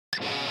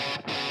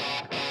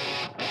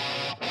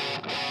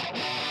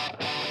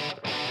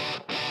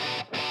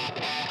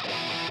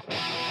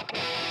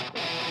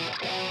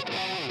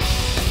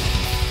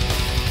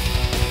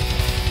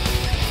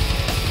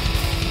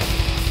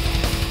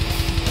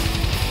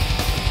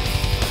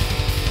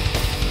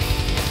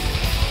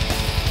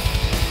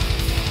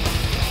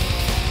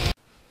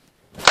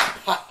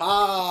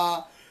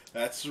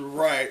That's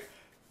right.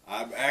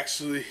 I'm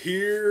actually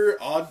here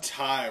on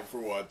time for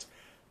once.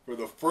 For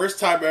the first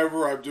time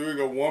ever, I'm doing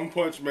a One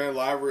Punch Man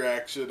live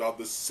reaction on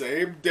the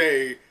same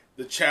day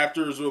the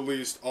chapter is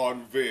released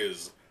on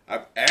Viz.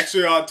 I'm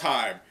actually on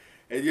time.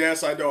 And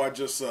yes, I know I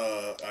just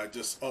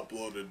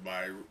uploaded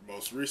my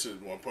most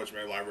recent One Punch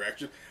Man live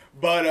reaction.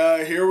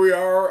 But here we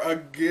are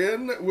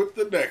again with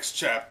the next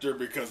chapter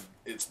because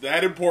it's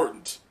that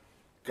important.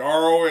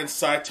 Garou and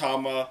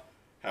Saitama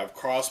have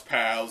crossed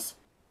paths.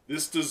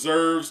 This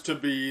deserves to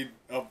be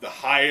of the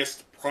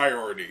highest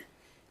priority.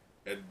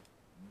 And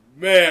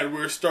man,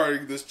 we're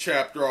starting this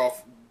chapter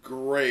off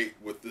great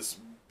with this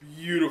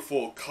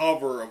beautiful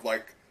cover of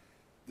like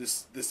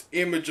this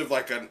image of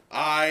like an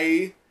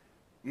eye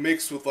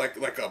mixed with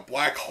like a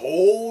black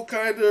hole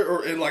kind of,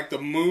 or in like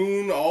the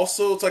moon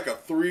also. It's like a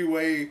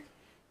three-way.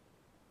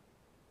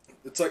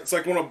 It's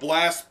like one of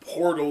Blast's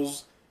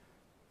portals,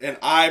 an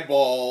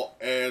eyeball,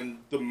 and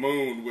the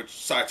moon, which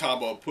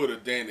Saitama put a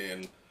dent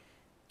in.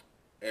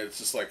 And it's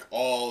just like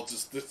all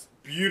just this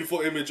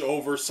beautiful image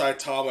over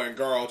Saitama and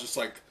Garou just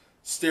like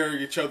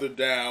staring each other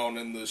down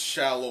in the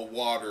shallow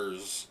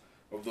waters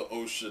of the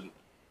ocean.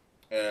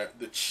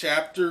 The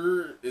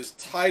chapter is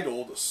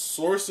titled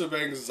 "Source of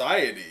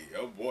Anxiety."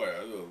 Oh boy,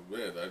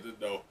 man, I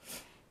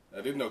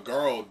didn't know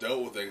Garou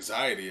dealt with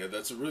anxiety.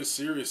 That's a really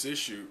serious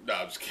issue. No,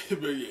 I'm just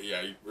kidding. But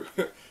yeah,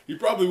 he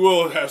probably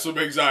will have some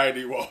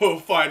anxiety while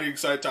fighting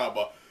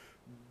Saitama.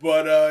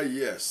 But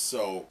yes,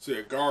 so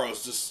yeah,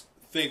 Garou's just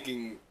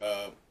thinking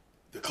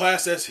the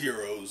Class S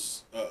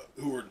heroes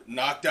who were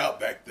knocked out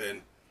back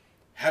then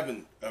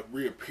haven't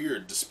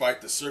reappeared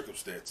despite the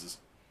circumstances.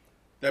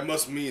 That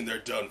must mean they're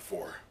done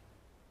for.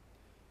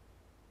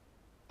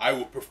 I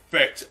will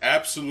perfect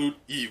absolute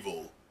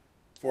evil,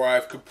 for I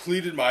have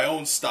completed my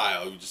own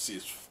style. You just see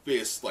his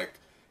fist like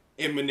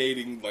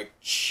emanating like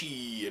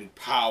chi and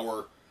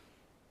power.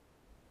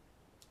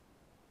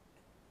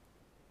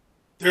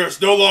 There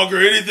is no longer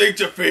anything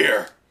to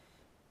fear.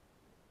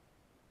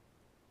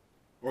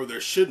 Or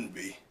there shouldn't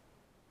be.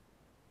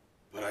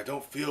 But I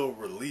don't feel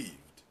relieved.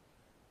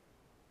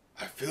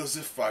 I feel as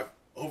if I've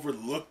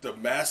overlooked a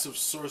massive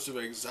source of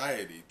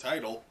anxiety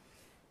title.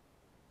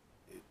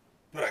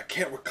 But I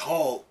can't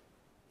recall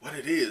what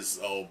it is.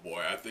 Oh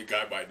boy, I think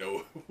I might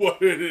know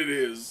what it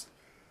is.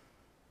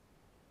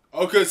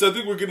 Okay, so I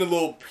think we're getting a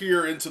little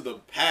peer into the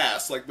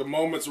past. Like the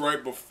moments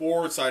right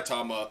before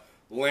Saitama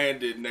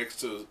landed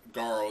next to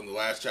Garou in the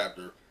last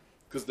chapter.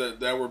 Because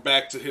that we're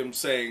back to him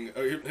saying,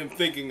 him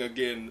thinking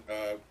again,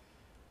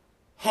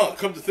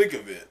 come to think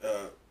of it,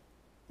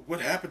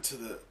 what happened to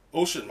the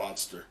ocean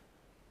monster?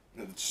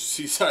 And you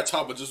see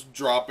Saitama just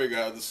dropping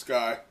out of the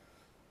sky.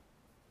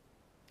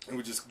 And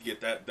we just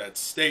get that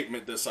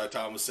statement that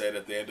Saitama said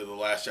at the end of the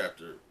last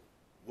chapter.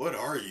 What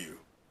are you?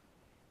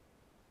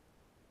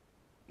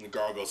 And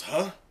Garou goes,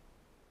 huh?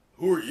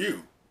 Who are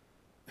you?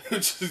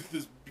 Just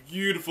this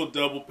beautiful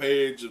double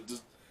page of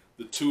just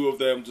the two of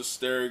them just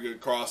staring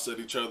across at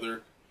each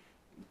other.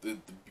 The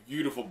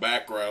beautiful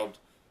background.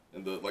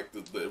 And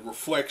the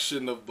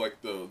reflection of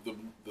like the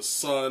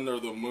sun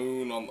or the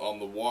moon on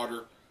the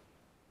water.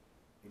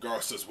 And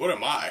Garou says, what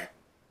am I?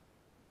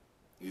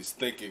 He's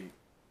thinking,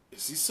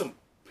 is he some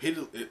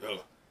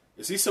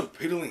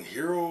piddling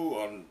hero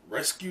on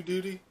rescue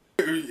duty?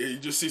 You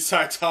just see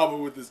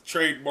Saitama with his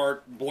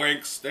trademark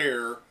blank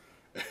stare.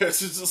 It's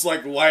just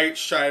like light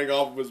shining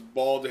off of his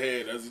bald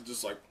head as he's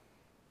just like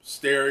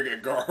staring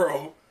at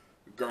Garou.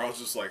 Garou's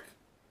just like,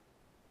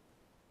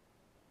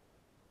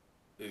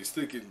 he's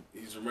thinking,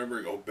 he's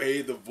remembering,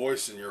 obey the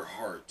voice in your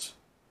heart.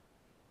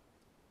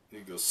 And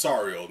he goes,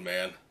 sorry, old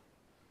man,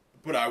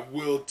 but I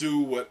will do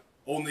what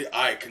only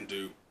I can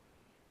do.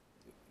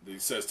 He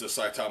says to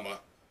Saitama,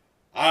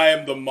 I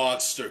am the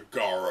monster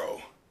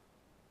Garou.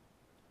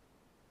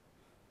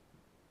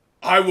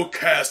 I will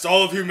cast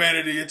all of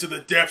humanity into the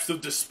depths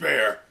of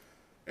despair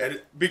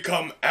and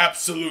become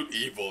absolute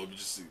evil. You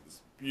just see this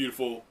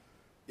beautiful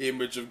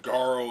image of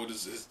Garou.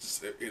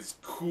 It's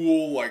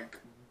cool, like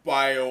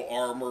bio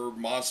armor,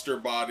 monster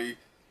body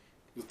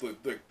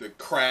with the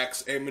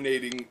cracks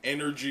emanating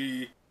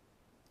energy,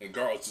 and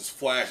Garou's just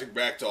flashing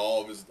back to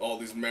all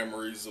these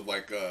memories of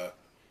like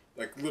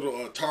little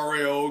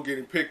Tareo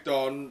getting picked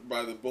on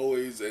by the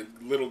bullies, and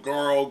little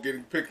Garou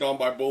getting picked on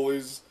by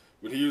bullies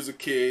when he was a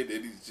kid,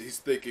 and he's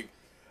thinking,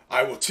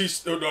 I will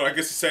teach. Oh no, I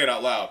guess he's saying it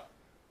out loud.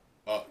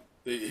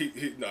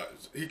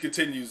 He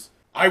continues,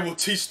 I will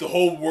teach the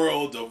whole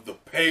world of the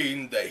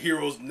pain that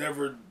heroes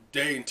never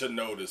deign to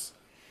notice.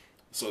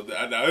 So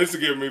now this is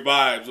giving me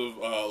vibes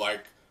of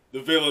like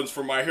the villains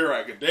from My Hero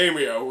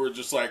Academia, who are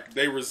just like,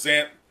 they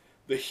resent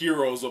the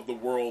heroes of the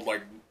world,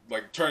 like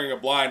turning a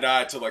blind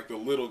eye to like the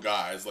little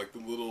guys, like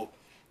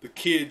the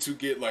kids who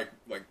get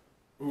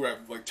who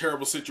have like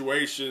terrible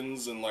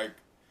situations and like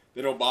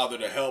they don't bother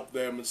to help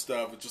them and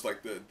stuff. It's just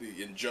like the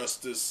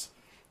injustice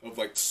of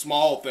like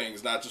small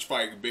things, not just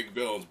fighting big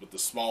villains, but the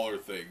smaller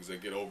things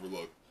that get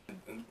overlooked.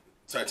 And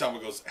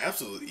Saitama goes,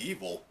 absolute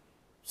evil?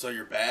 So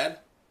you're bad?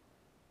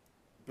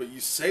 But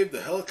you saved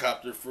the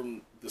helicopter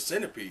from the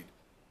centipede.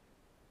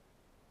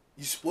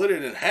 You split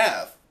it in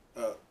half.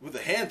 with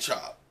a hand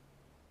chop.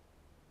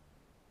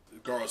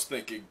 Garou's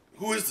thinking,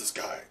 who is this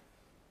guy?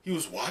 He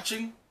was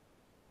watching?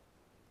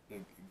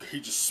 And he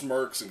just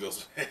smirks and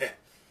goes,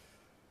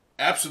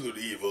 absolute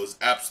evil is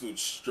absolute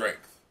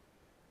strength.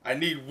 I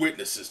need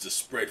witnesses to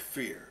spread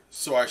fear,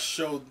 so I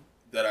showed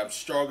that I'm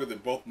stronger than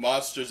both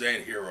monsters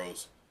and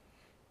heroes.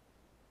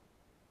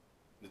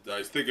 I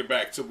was thinking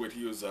back to when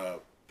he was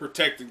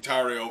protecting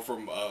Tario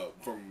from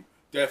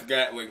Death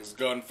Gatling's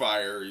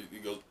gunfire.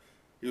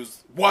 He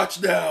was,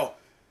 watch now,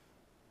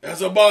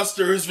 as a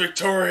monster is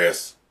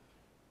victorious.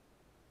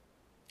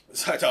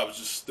 Saitama was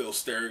just still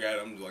staring at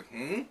him, like,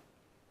 hmm?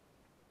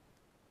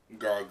 And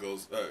Garou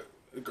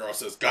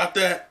says, got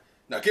that?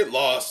 Now get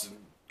lost and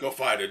go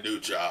find a new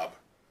job.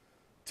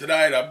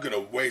 Tonight I'm gonna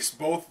waste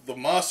both the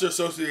Monster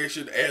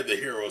Association and the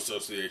Hero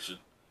Association.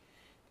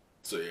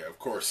 So yeah, of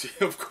course,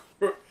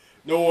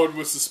 no one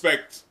would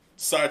suspect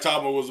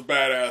Saitama was a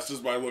badass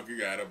just by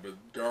looking at him, but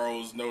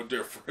Garou's no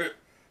different.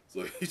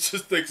 So he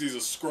just thinks he's a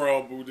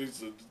scrub who needs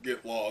to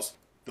get lost.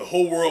 The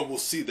whole world will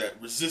see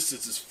that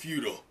resistance is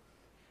futile.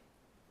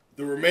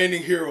 The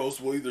remaining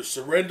heroes will either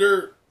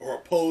surrender or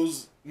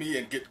oppose me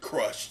and get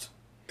crushed.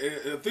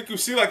 I think you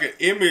see like an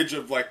image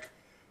of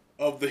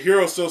the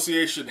Hero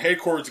Association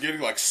headquarters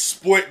getting like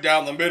split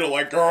down the middle,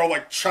 like Garou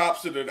like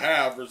chops it in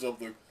half or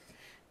something.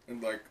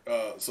 And like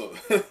so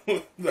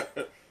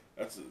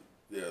that's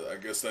yeah, I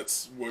guess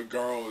that's what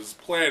Garou is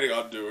planning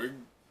on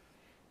doing.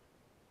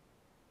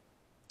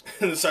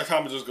 And the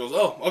Saitama just goes,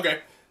 oh, okay.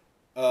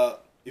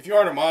 If you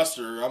aren't a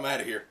monster, I'm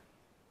out of here.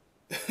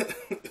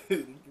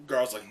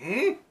 Garou's like,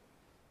 hmm?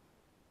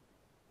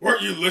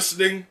 Weren't you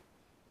listening?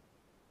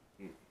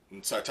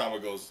 And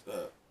Saitama goes,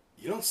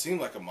 you don't seem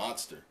like a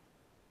monster.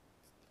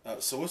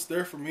 So what's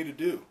there for me to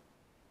do?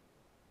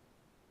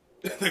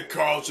 And then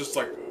Garou's just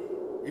like,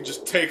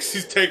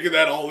 he's taking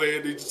that all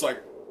in. He's just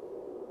like,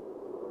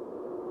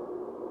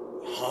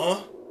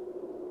 huh?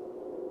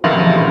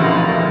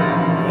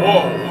 Whoa!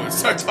 And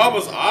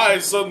Saitama's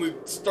eyes suddenly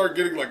start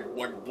getting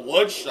like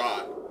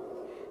bloodshot.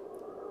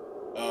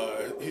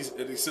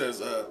 He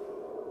says,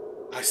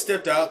 I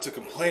stepped out to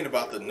complain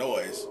about the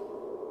noise,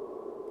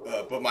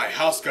 but my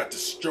house got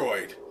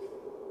destroyed.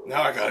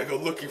 Now I gotta go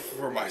looking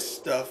for my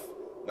stuff,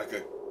 like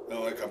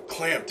I'm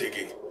clam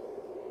digging.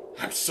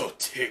 I'm so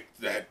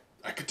ticked that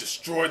I could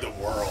destroy the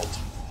world.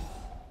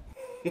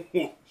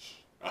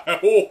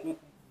 Oh,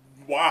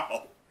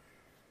 wow.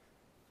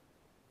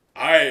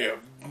 I've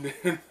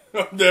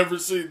never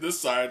seen this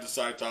side to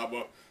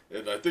Saitama,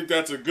 and I think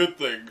that's a good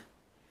thing,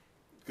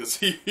 because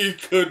he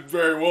could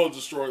very well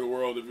destroy the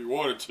world if he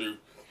wanted to.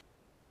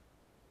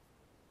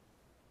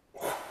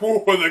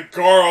 And the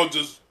Garou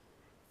just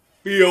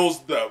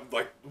feels the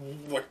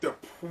the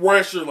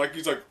pressure, like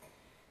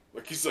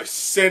he's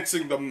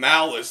sensing the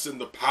malice and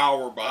the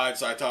power behind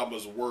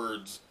Saitama's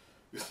words.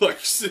 Like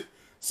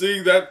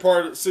seeing that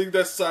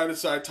side of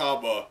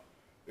Saitama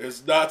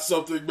is not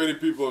something many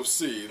people have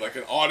seen. Like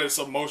an honest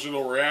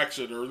emotional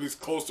reaction, or at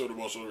least close to an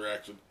emotional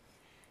reaction.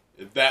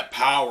 And that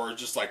power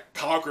just like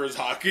conquers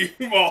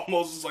Haki,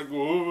 almost just like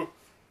whoa.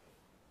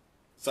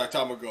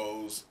 Saitama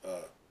goes,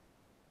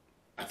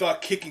 I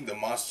thought kicking the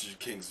Monster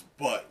King's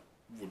butt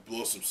would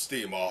blow some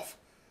steam off.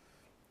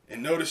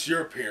 And notice your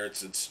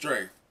appearance and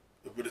strength,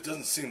 but it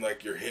doesn't seem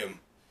like you're him.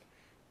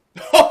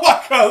 Oh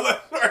my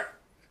god!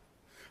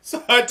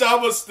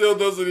 Saitama still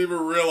doesn't even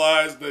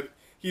realize that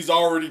he's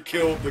already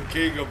killed the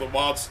king of the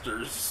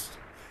monsters.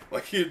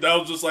 Like that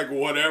was just like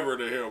whatever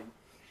to him.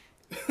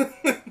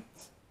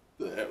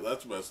 Damn,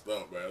 that's messed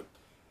up, man.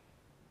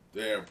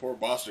 Damn, poor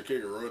Monster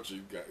King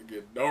Orochi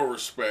get no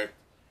respect.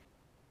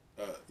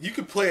 You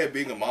could play at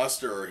being a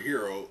monster or a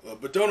hero,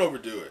 but don't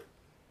overdo it.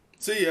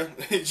 See ya.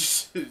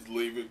 He's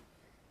leaving.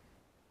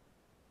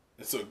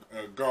 And so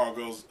Garou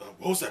goes,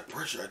 what was that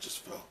pressure I just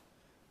felt?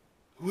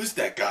 Who is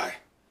that guy?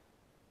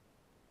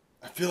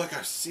 I feel like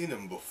I've seen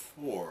him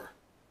before.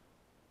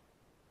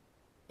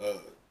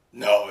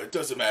 No, it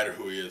doesn't matter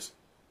who he is.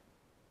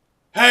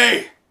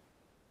 Hey!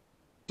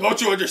 Don't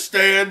you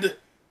understand?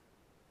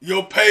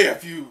 You'll pay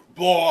if you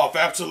blow off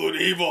absolute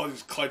evil. And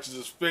he clenches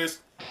his fist.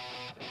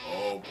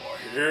 Oh boy,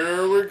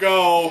 here we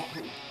go.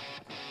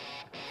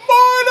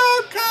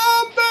 Mortal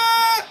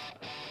Kombat!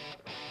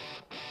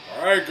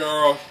 Alright,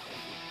 girl.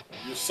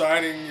 You're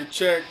signing your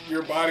check,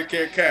 your body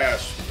can't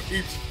cash.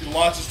 He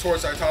launches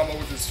towards Saitama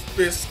with his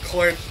fist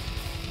clenched.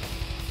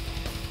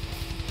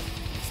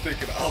 He's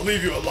thinking, I'll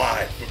leave you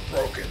alive, but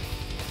broken.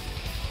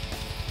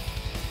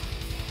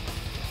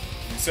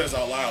 He says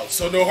out loud,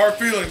 so no hard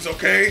feelings,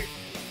 okay?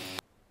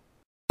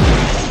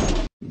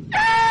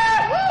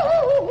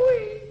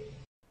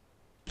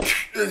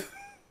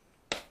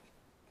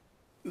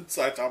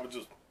 Saitama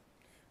just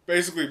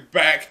basically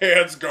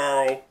backhands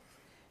Garou.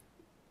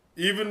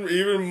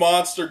 Even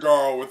Monster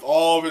Garou, with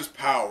all of his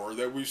power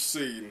that we've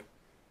seen,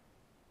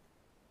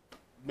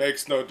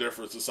 makes no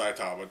difference to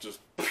Saitama. Just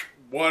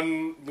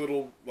one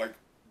little, like,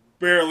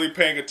 barely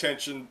paying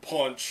attention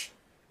punch,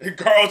 and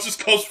Garou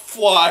just goes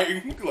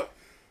flying.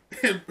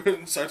 And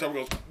Saitama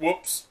goes,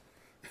 whoops.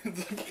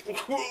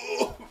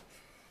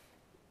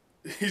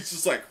 He's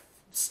just like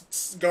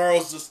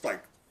Garou's just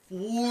like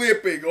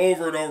flipping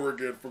over and over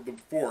again from the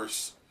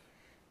force.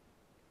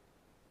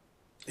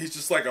 He's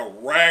just like a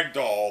rag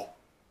doll.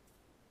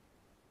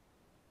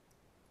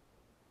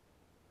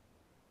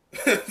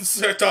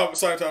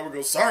 Saitama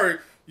goes, sorry,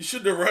 you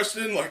shouldn't have rushed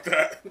in like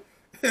that.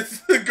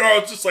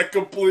 Garou's just like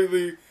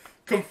completely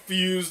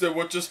confused at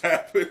what just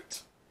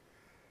happened.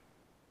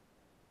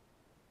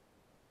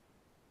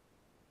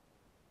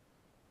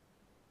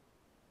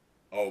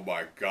 Oh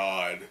my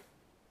god.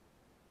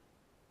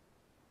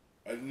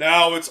 And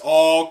now it's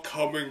all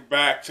coming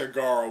back to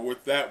Garou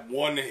with that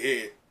one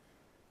hit.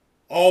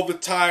 All the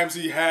times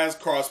he has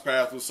crossed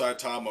paths with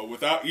Saitama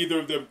without either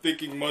of them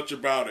thinking much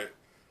about it.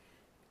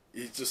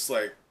 He's just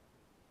like...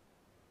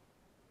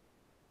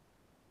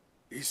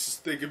 He's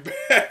just thinking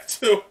back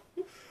to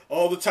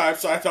all the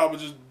times Saitama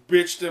just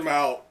bitched him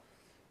out.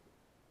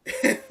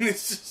 And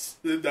it's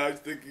just... And now he's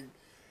thinking...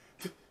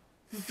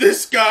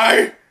 This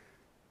guy...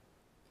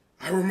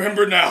 I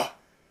remember now.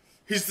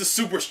 He's the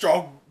super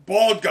strong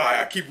bald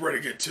guy I keep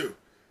running into.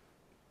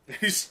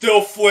 He's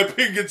still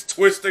flipping and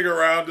twisting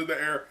around in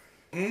the air.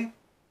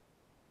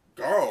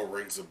 Garou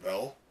rings a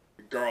bell.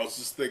 Garou's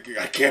just thinking,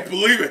 I can't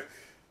believe it.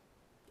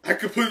 I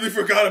completely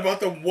forgot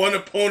about the one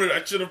opponent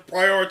I should have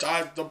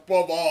prioritized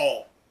above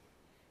all.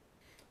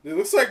 It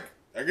looks like,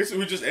 I guess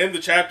we just end the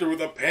chapter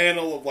with a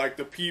panel of like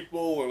the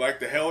people or like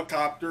the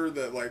helicopter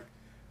that like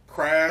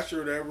crashed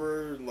or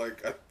whatever.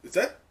 Like, is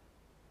that...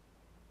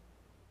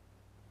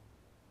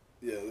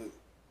 Yeah,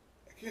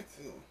 I can't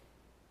tell.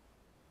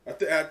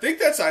 I think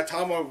that's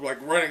Saitama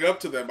like running up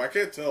to them. I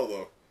can't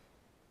tell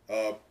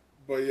though.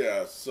 But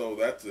yeah, so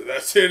that's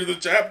the end of the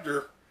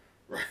chapter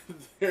right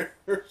there.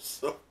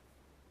 So,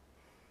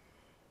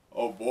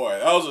 oh boy,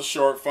 that was a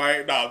short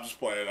fight. No, I'm just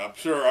playing. I'm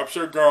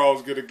sure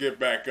Garou's gonna get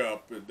back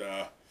up and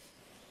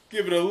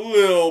give it a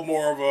little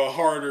more of a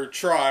harder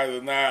try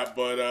than that.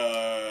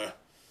 But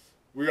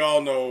we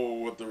all know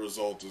what the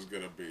result is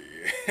gonna be.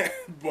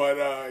 But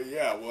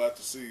yeah, we'll have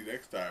to see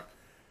next time.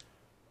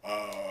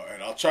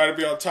 And I'll try to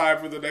be on time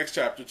for the next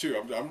chapter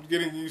too. I'm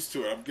getting used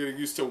to it. I'm getting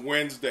used to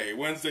Wednesday.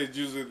 Wednesday's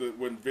usually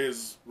when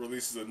Viz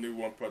releases a new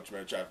One Punch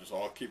Man chapter, so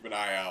I'll keep an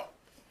eye out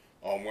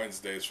on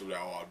Wednesdays from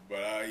now on.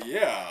 But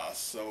yeah,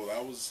 so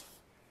that was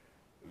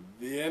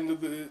the end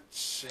of the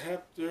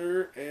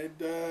chapter, and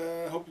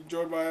I hope you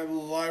enjoyed my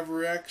live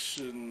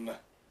reaction.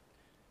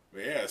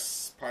 But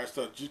yes,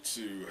 Pirate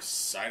Jutsu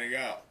signing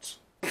out.